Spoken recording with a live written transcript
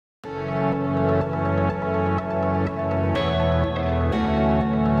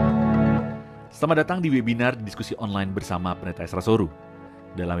Selamat datang di webinar diskusi online bersama Pendeta Esra Soru.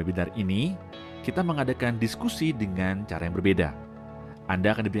 Dalam webinar ini, kita mengadakan diskusi dengan cara yang berbeda. Anda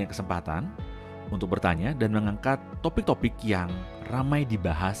akan diberikan kesempatan untuk bertanya dan mengangkat topik-topik yang ramai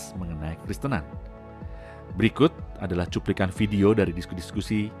dibahas mengenai Kristenan. Berikut adalah cuplikan video dari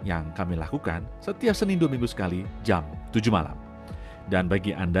diskusi-diskusi yang kami lakukan setiap Senin 2 minggu sekali jam 7 malam. Dan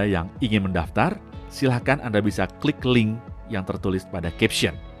bagi Anda yang ingin mendaftar, silahkan Anda bisa klik link yang tertulis pada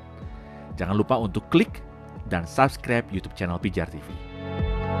caption. Jangan lupa untuk klik dan subscribe YouTube channel PIJAR TV.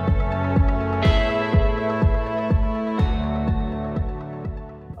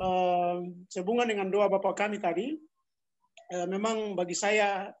 Sehubungan dengan doa Bapak kami tadi, memang bagi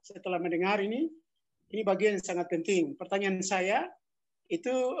saya setelah mendengar ini bagian yang sangat penting. Pertanyaan saya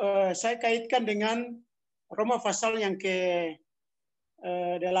itu saya kaitkan dengan Roma pasal yang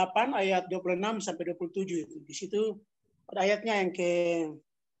ke-8 ayat 26 sampai 27 itu. Di situ pada ayatnya yang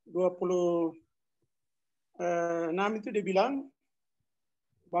ke-26 itu dia bilang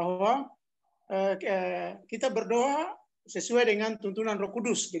bahwa kita berdoa sesuai dengan tuntunan Roh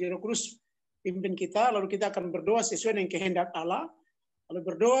Kudus. Jadi Roh Kudus pimpin kita, lalu kita akan berdoa sesuai dengan kehendak Allah, lalu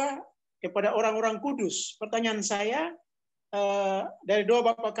berdoa kepada orang-orang kudus. Pertanyaan saya, dari doa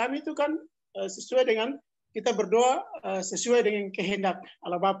Bapa kami itu kan sesuai dengan kita berdoa sesuai dengan kehendak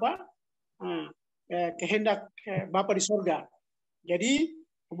Allah Bapa, kehendak Bapa di sorga. Jadi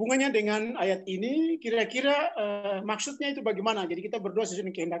hubungannya dengan ayat ini kira-kira maksudnya itu bagaimana? Jadi kita berdoa sesuai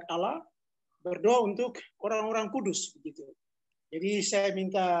dengan kehendak Allah, berdoa untuk orang-orang kudus, begitu. Jadi saya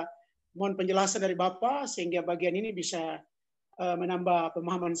minta mohon penjelasan dari Bapak sehingga bagian ini bisa menambah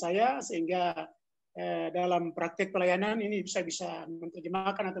pemahaman saya sehingga dalam praktek pelayanan ini bisa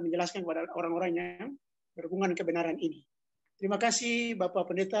menerjemahkan atau menjelaskan kepada orang-orang yang berhubungan kebenaran ini. Terima kasih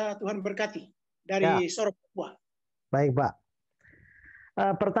Bapak Pendeta, Tuhan berkati dari Sorong Papua. Baik Pak.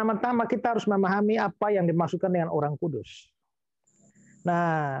 Pertama-tama kita harus memahami apa yang dimaksudkan dengan orang kudus.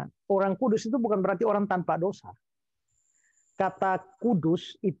 Nah, orang kudus itu bukan berarti orang tanpa dosa. Kata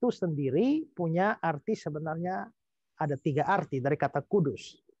kudus itu sendiri punya arti sebenarnya ada 3 arti dari kata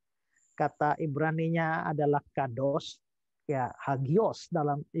kudus. Kata Ibraninya adalah kados, ya hagios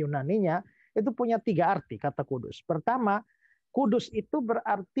dalam Yunaninya, itu punya 3 arti kata kudus. Pertama, kudus itu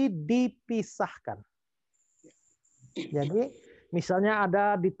berarti dipisahkan. Jadi misalnya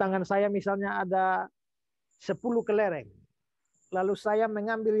ada di tangan saya misalnya ada 10 kelereng. Lalu saya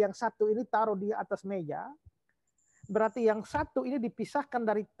mengambil yang satu ini taruh di atas meja. Berarti yang satu ini dipisahkan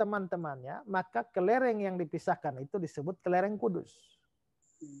dari teman-temannya, maka kelereng yang dipisahkan itu disebut kelereng kudus.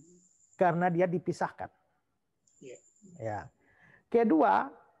 Karena dia dipisahkan. Ya. Kedua,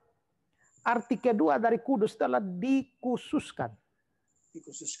 arti kedua dari kudus adalah dikhususkan.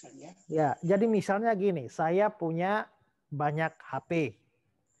 Dikhususkan ya. Ya, jadi misalnya gini, saya punya banyak HP.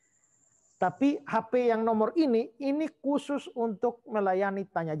 Tapi HP yang nomor ini khusus untuk melayani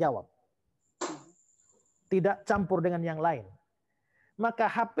tanya jawab. Tidak campur dengan yang lain. Maka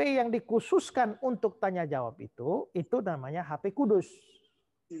HP yang dikhususkan untuk tanya jawab itu namanya HP kudus.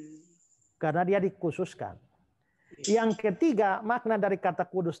 Karena dia dikhususkan. Yang ketiga, makna dari kata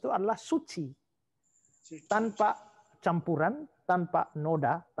kudus itu adalah suci. Tanpa campuran, tanpa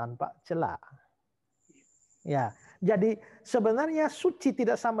noda, tanpa celah. Ya, jadi sebenarnya suci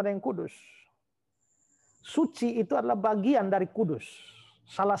tidak sama dengan kudus. Suci itu adalah bagian dari kudus.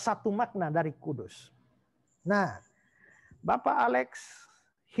 Salah satu makna dari kudus. Nah, Bapak Alex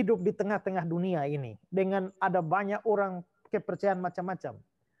hidup di tengah-tengah dunia ini dengan ada banyak orang kepercayaan macam-macam.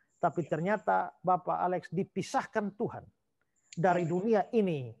 Tapi ternyata Bapak Alex dipisahkan Tuhan dari dunia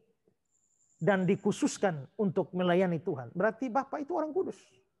ini dan dikhususkan untuk melayani Tuhan. Berarti Bapak itu orang kudus.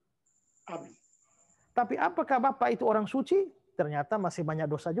 Amin. Tapi apakah Bapak itu orang suci? Ternyata masih banyak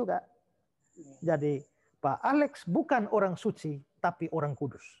dosa juga. Jadi Pak Alex bukan orang suci, tapi orang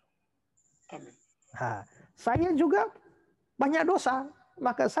kudus. Amin. Nah, saya juga banyak dosa,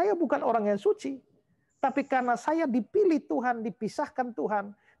 maka saya bukan orang yang suci. Tapi karena saya dipilih Tuhan, dipisahkan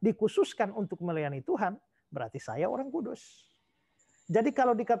Tuhan, dikhususkan untuk melayani Tuhan, berarti saya orang kudus. Jadi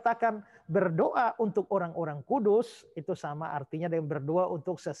kalau dikatakan berdoa untuk orang-orang kudus, itu sama artinya dengan berdoa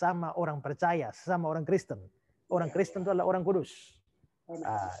untuk sesama orang percaya, sesama orang Kristen. Orang Kristen itu adalah orang kudus.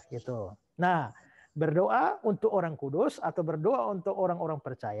 Nah, gitu. Nah, berdoa untuk orang kudus atau berdoa untuk orang-orang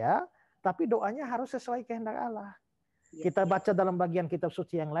percaya, tapi doanya harus sesuai kehendak Allah. Kita baca dalam bagian kitab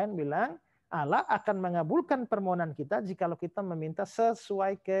suci yang lain bilang, Allah akan mengabulkan permohonan kita jikalau kita meminta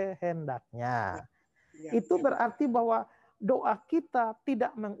sesuai kehendaknya. Itu berarti bahwa doa kita tidak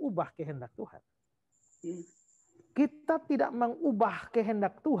mengubah kehendak Tuhan. Kita tidak mengubah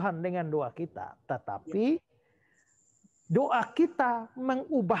kehendak Tuhan dengan doa kita. Tetapi Doa kita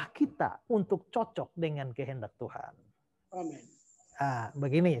mengubah kita untuk cocok dengan kehendak Tuhan. Amin. Nah,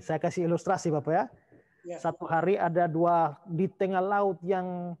 begini, saya kasih ilustrasi Bapak ya. Ya. Satu hari ada dua di tengah laut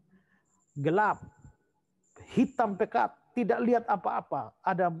yang gelap, hitam pekat, tidak lihat apa-apa.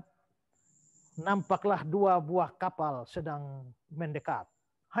 Nampaklah dua buah kapal sedang mendekat.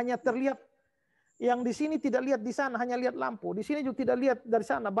 Hanya terlihat yang di sini tidak lihat di sana, hanya lihat lampu. Di sini juga tidak lihat dari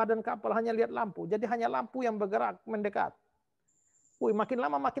sana, badan kapal hanya lihat lampu. Jadi hanya lampu yang bergerak mendekat. Wih, makin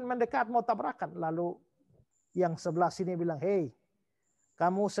lama makin mendekat, mau tabrakan. Lalu yang sebelah sini bilang, hei,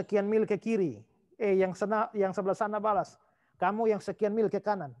 kamu sekian mil ke kiri. Yang sebelah sana balas, kamu yang sekian mil ke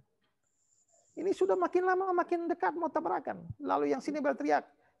kanan. Ini sudah makin lama makin dekat mau tabrakan. Lalu yang sini berteriak,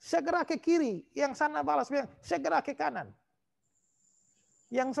 segera ke kiri. Yang sana balas bilang, segera ke kanan.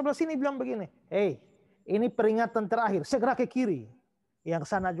 Yang sebelah sini bilang begini, hei, ini peringatan terakhir, segera ke kiri. Yang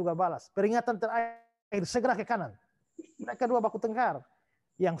sana juga balas, peringatan terakhir, segera ke kanan. Mereka dua baku tengkar.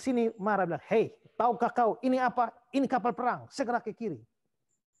 Yang sini marah bilang, hei, tahukah kau ini apa? Ini kapal perang, segera ke kiri.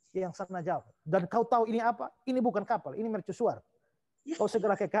 Yang sana jawab, dan kau tahu ini apa? Ini bukan kapal, ini mercusuar. Kau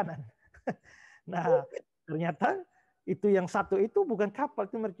segera ke kanan. Nah, ternyata itu yang satu itu bukan kapal,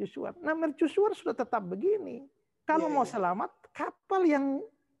 itu mercusuar. Nah, mercusuar sudah tetap begini. Kalau mau selamat, kapal yang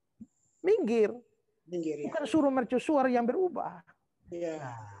minggir. Bukan suruh mercusuar yang berubah.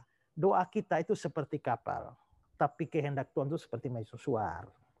 Nah, doa kita itu seperti kapal. Tapi kehendak Tuhan itu seperti mercusuar.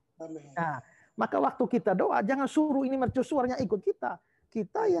 Nah, maka waktu kita doa, jangan suruh ini mercusuarnya ikut kita.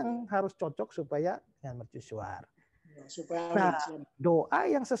 Kita yang harus cocok supaya dengan mercusuar. Nah, doa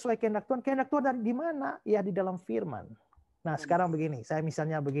yang sesuai kehendak Tuhan dari di mana? Ya di dalam firman. Nah, sekarang begini, saya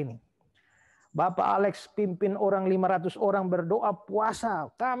misalnya begini. Bapak Alex pimpin orang 500 orang berdoa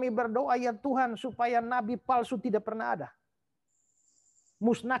puasa. Kami berdoa ya Tuhan supaya nabi palsu tidak pernah ada.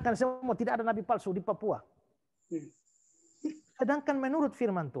 Musnahkan semua, tidak ada nabi palsu di Papua. Sedangkan menurut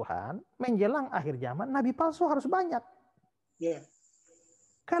firman Tuhan, menjelang akhir zaman, nabi palsu harus banyak.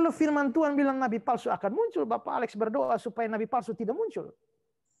 Kalau firman Tuhan bilang nabi palsu akan muncul, Bapak Alex berdoa supaya nabi palsu tidak muncul.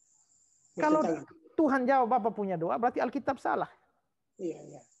 Kalau Tuhan jawab Bapak punya doa, berarti Alkitab salah.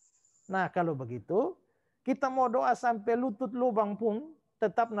 Nah, kalau begitu, kita mau doa sampai lutut lubang pun,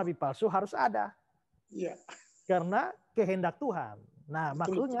 tetap nabi palsu harus ada. Karena kehendak Tuhan. Nah,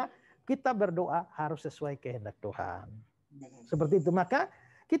 maksudnya kita berdoa harus sesuai kehendak Tuhan. Seperti itu. Maka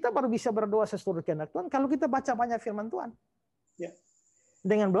kita baru bisa berdoa sesuai kehendak Tuhan kalau kita baca banyak firman Tuhan.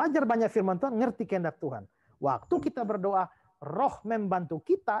 Dengan belajar banyak firman Tuhan, ngerti kehendak Tuhan. Waktu kita berdoa, Roh membantu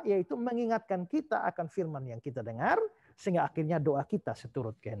kita, yaitu mengingatkan kita akan firman yang kita dengar, sehingga akhirnya doa kita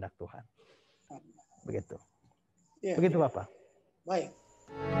seturut kehendak Tuhan. Begitu. Begitu Bapak. Baik.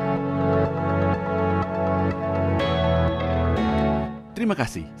 Terima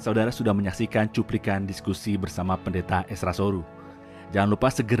kasih saudara sudah menyaksikan cuplikan diskusi bersama Pendeta Esra Soru. Jangan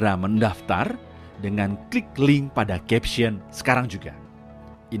lupa segera mendaftar dengan klik link pada caption sekarang juga.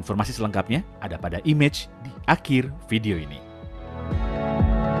 Informasi selengkapnya ada pada image di akhir video ini.